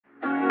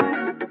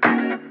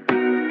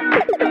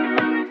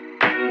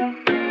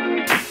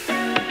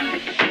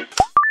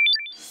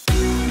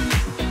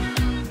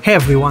Hey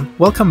everyone,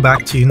 welcome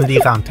back to Unity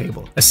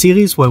Roundtable, a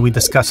series where we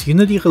discuss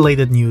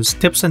Unity-related news,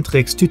 tips and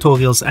tricks,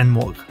 tutorials, and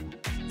more.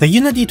 The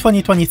Unity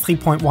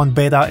 2023.1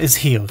 beta is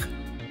here.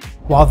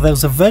 While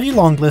there's a very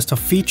long list of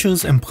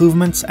features,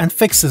 improvements, and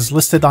fixes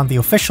listed on the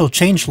official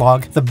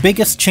changelog, the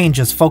biggest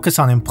changes focus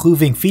on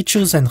improving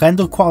features and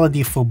render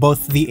quality for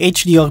both the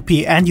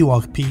HDRP and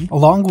URP,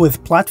 along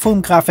with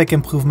platform graphic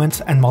improvements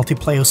and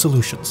multiplayer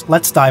solutions.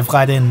 Let's dive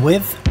right in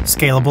with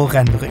scalable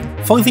rendering.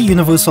 For the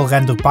Universal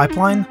Render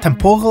Pipeline,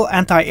 Temporal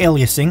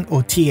Anti-Aliasing,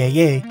 or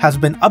TAA, has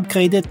been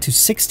upgraded to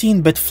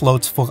 16-bit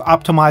floats for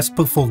optimized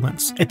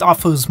performance. It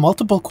offers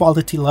multiple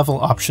quality level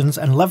options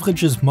and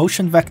leverages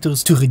motion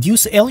vectors to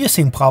reduce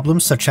aliasing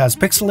problems such as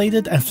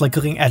pixelated and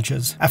flickering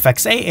edges.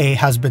 FXAA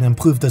has been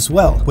improved as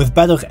well, with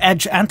better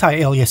edge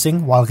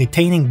anti-aliasing while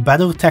retaining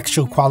better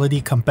texture quality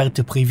compared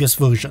to previous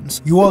versions.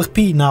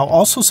 URP now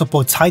also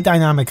supports high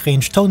dynamic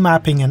range tone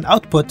mapping and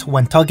output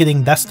when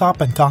targeting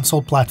desktop and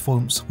console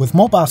platforms, with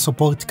mobile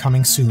support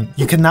coming soon.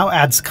 You can now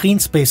add screen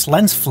space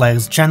lens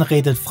flares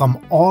generated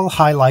from all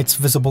highlights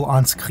visible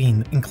on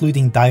screen,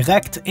 including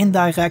direct,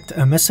 indirect,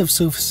 emissive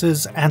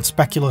surfaces, and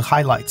specular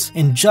highlights,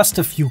 in just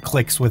a few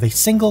clicks with a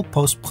single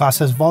post-process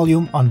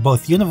volume on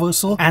both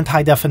universal and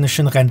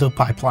high-definition render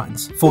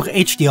pipelines. For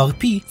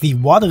HDRP, the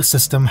water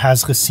system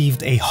has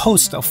received a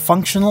host of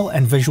functional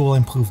and visual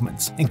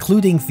improvements,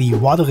 including the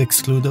water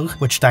excluder,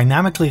 which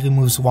dynamically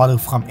removes water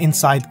from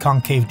inside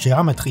concave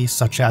geometry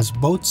such as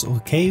boats or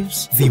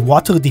caves, the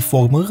water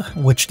deformer,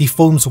 which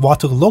deforms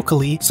water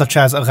locally such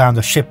as around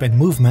a ship in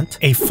movement,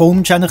 a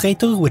foam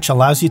generator, which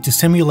allows you to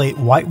simulate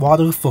white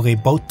water for a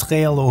boat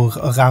trail or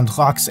around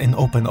rocks in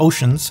open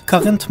oceans,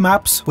 current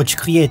maps, which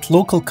create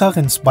local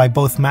currents by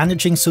both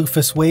managing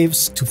surface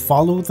waves to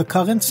follow the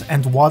currents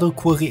and water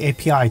query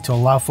API to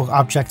allow for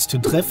objects to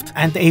drift,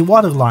 and a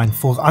waterline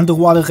for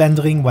underwater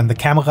rendering when the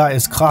camera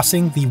is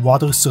crossing the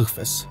water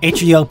surface.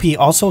 HDRP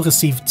also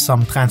received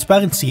some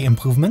transparency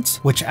improvements,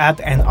 which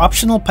add an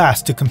optional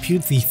pass to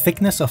compute the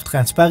thickness of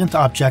transparent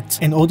objects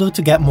in order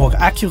to get more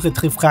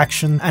accurate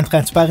refraction and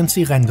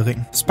transparency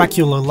rendering.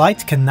 Specular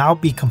Light can now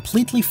be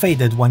completely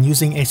faded when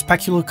using a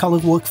specular color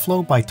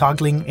workflow by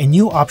toggling a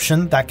new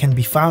option that can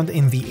be found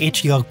in the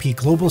HDRP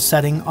global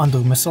setting under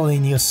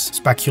miscellaneous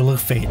specular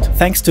fade.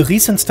 Thanks to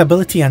recent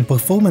stability and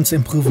performance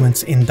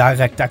improvements in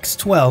DirectX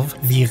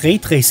 12, the ray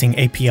tracing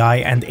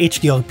API and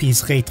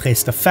HDRP's ray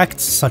traced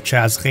effects such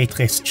as ray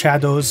traced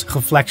shadows,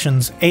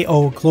 reflections,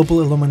 AO,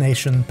 global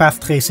illumination, path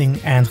tracing,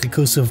 and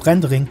recursive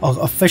rendering are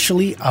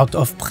officially out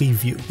of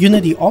preview.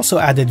 Unity also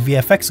added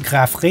VFX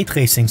Graph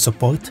Raytracing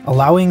support,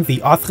 allowing the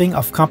authoring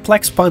of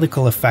complex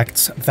particle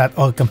effects that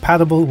are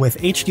compatible with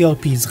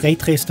HDRP's ray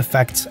traced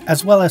effects,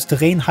 as well as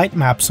terrain height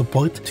map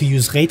support to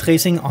use ray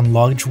tracing on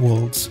large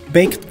worlds.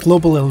 Baked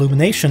Global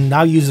Illumination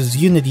now uses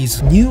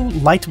Unity's new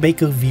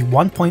Lightbaker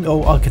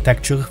v1.0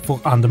 architecture for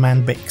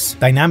on-demand bakes.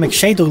 Dynamic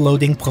shader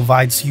loading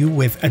provides you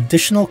with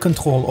additional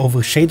control over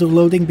shader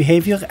loading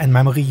behavior and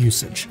memory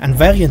usage, and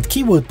variant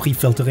keyword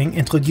pre-filtering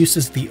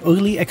introduces the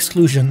early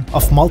exclusion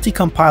of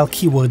multi-compile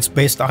keywords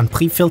based on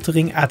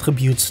pre-filtering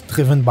attributes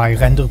driven by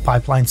render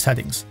pipeline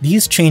settings.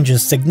 These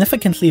changes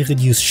significantly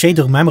reduce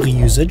shader memory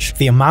usage,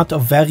 the amount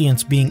of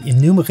variants being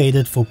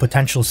enumerated for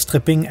potential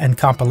stripping and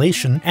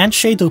compilation, and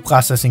shader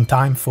processing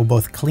time for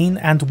both clean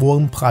and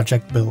warm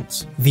project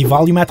builds. The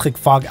Volumetric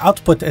Fog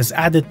Output is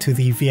added to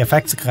the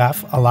VFX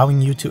graph,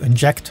 allowing you to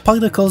inject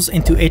particles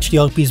into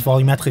HDRP's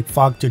volumetric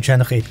fog to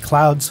generate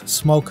clouds,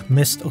 smoke,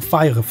 mist, or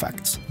fire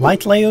effects.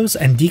 Light layers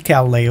and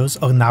decal layers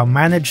are now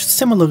managed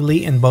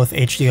similarly in both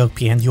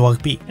HDRP and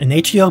URP. In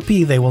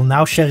HDRP, they will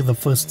now share the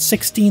first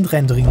 16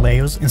 rendering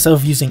layers instead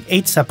of using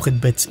 8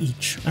 separate bits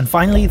each. And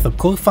finally, the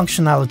core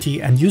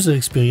functionality and user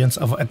experience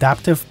of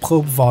adaptive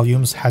probe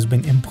volumes has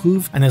been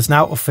improved and is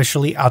now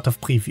officially out of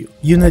preview.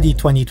 Unity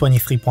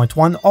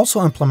 2023.1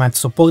 also implements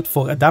support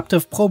for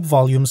adaptive probe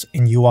volumes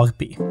in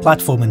URP.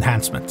 Platform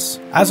enhancements.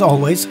 As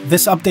always,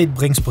 this update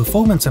brings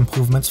performance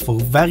improvements for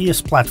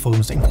various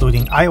platforms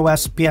including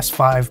iOS,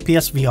 PS5,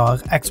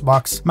 PSVR,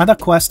 Xbox,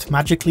 MetaQuest,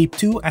 Magic Leap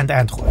 2, and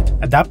Android.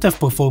 Adaptive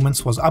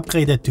performance was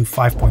upgraded to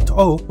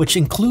 5.0, which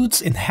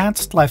includes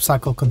enhanced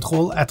lifecycle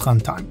control at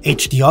runtime.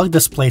 HDR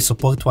display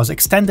support was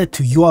extended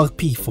to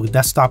URP for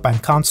desktop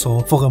and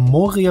console for a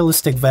more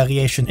realistic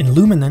variation in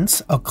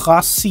luminance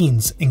across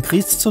scenes,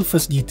 increased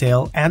surface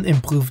detail, and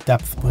improved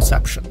depth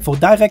perception. For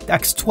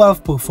DirectX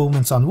 12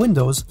 performance on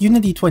Windows,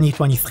 Unity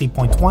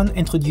 2023.1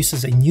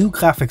 introduces a new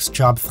graphics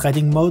job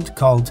threading mode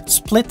called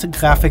Split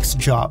Graphics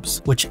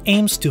Jobs, which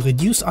aims to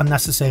reduce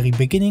unnecessary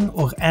beginning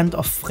or end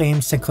of frame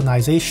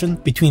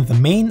synchronization between the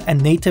main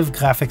and native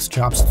graphics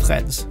jobs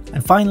threads.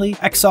 And finally,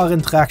 XR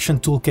Interaction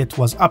Toolkit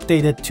was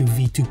updated to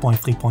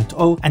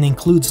v2.3.0 and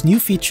includes new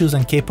features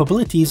and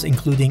capabilities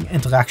including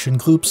interaction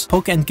groups,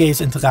 stroke and gaze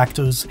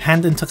interactors,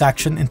 hand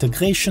interaction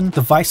integration,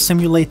 device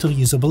simulator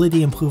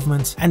usability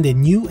improvements, and a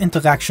new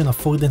interaction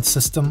affordance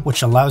system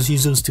which allows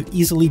users to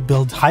easily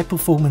build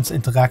high-performance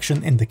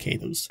interaction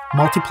indicators.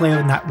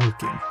 Multiplayer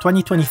networking.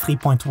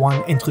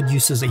 2023.1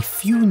 introduces a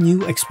few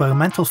new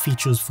experimental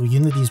features for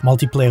Unity's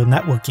multiplayer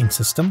networking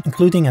system,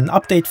 including an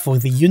update for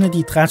the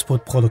Unity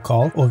Transport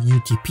Protocol, or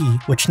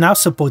UTP, which now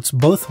supports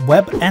both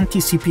web and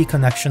TCP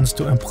connections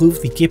to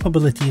improve the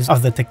capabilities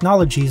of the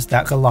technologies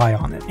that rely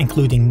on it,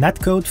 including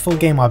netcode for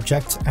game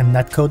objects and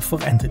netcode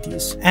for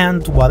entities.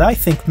 And what I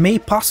think may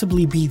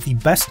possibly be the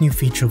best new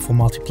feature for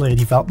multiplayer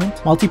development,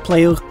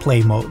 multiplayer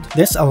play mode.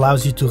 This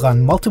allows you to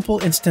run multiple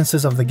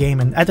instances of the game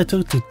in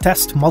Editor to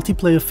test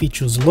multiplayer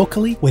features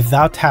locally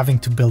without having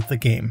to build the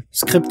game.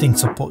 Scripting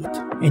support.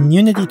 In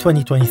Unity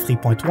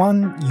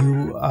 2023.1,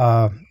 you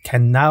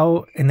can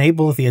now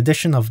enable the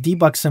addition of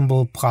debug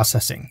symbol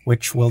processing,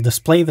 which will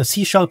display the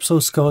C#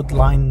 source code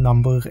line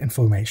number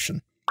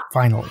information.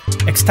 Finally,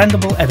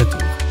 Extendible Editor.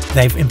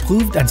 They've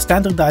improved and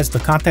standardized the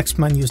context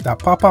menus that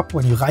pop up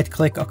when you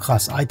right-click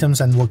across items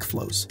and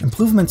workflows.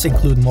 Improvements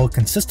include more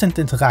consistent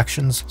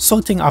interactions,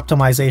 sorting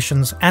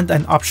optimizations, and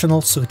an optional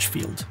search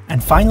field.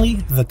 And finally,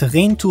 the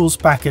Terrain Tools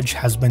package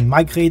has been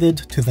migrated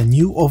to the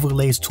new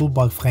Overlays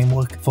toolbar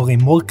framework for a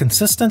more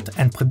consistent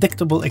and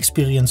predictable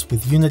experience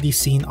with Unity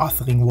scene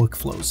authoring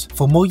workflows.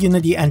 For more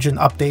Unity Engine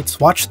updates,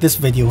 watch this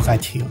video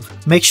right here.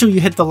 Make sure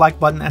you hit the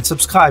like button and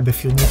subscribe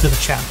if you're new to the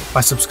channel.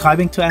 By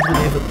subscribing to Andrew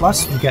David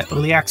Plus, you get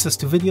early access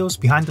to videos,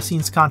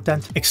 behind-the-scenes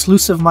content,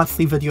 exclusive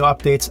monthly video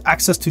updates,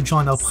 access to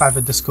join our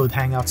private Discord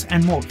hangouts,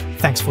 and more.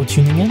 Thanks for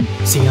tuning in.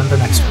 See you on the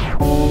next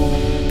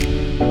one.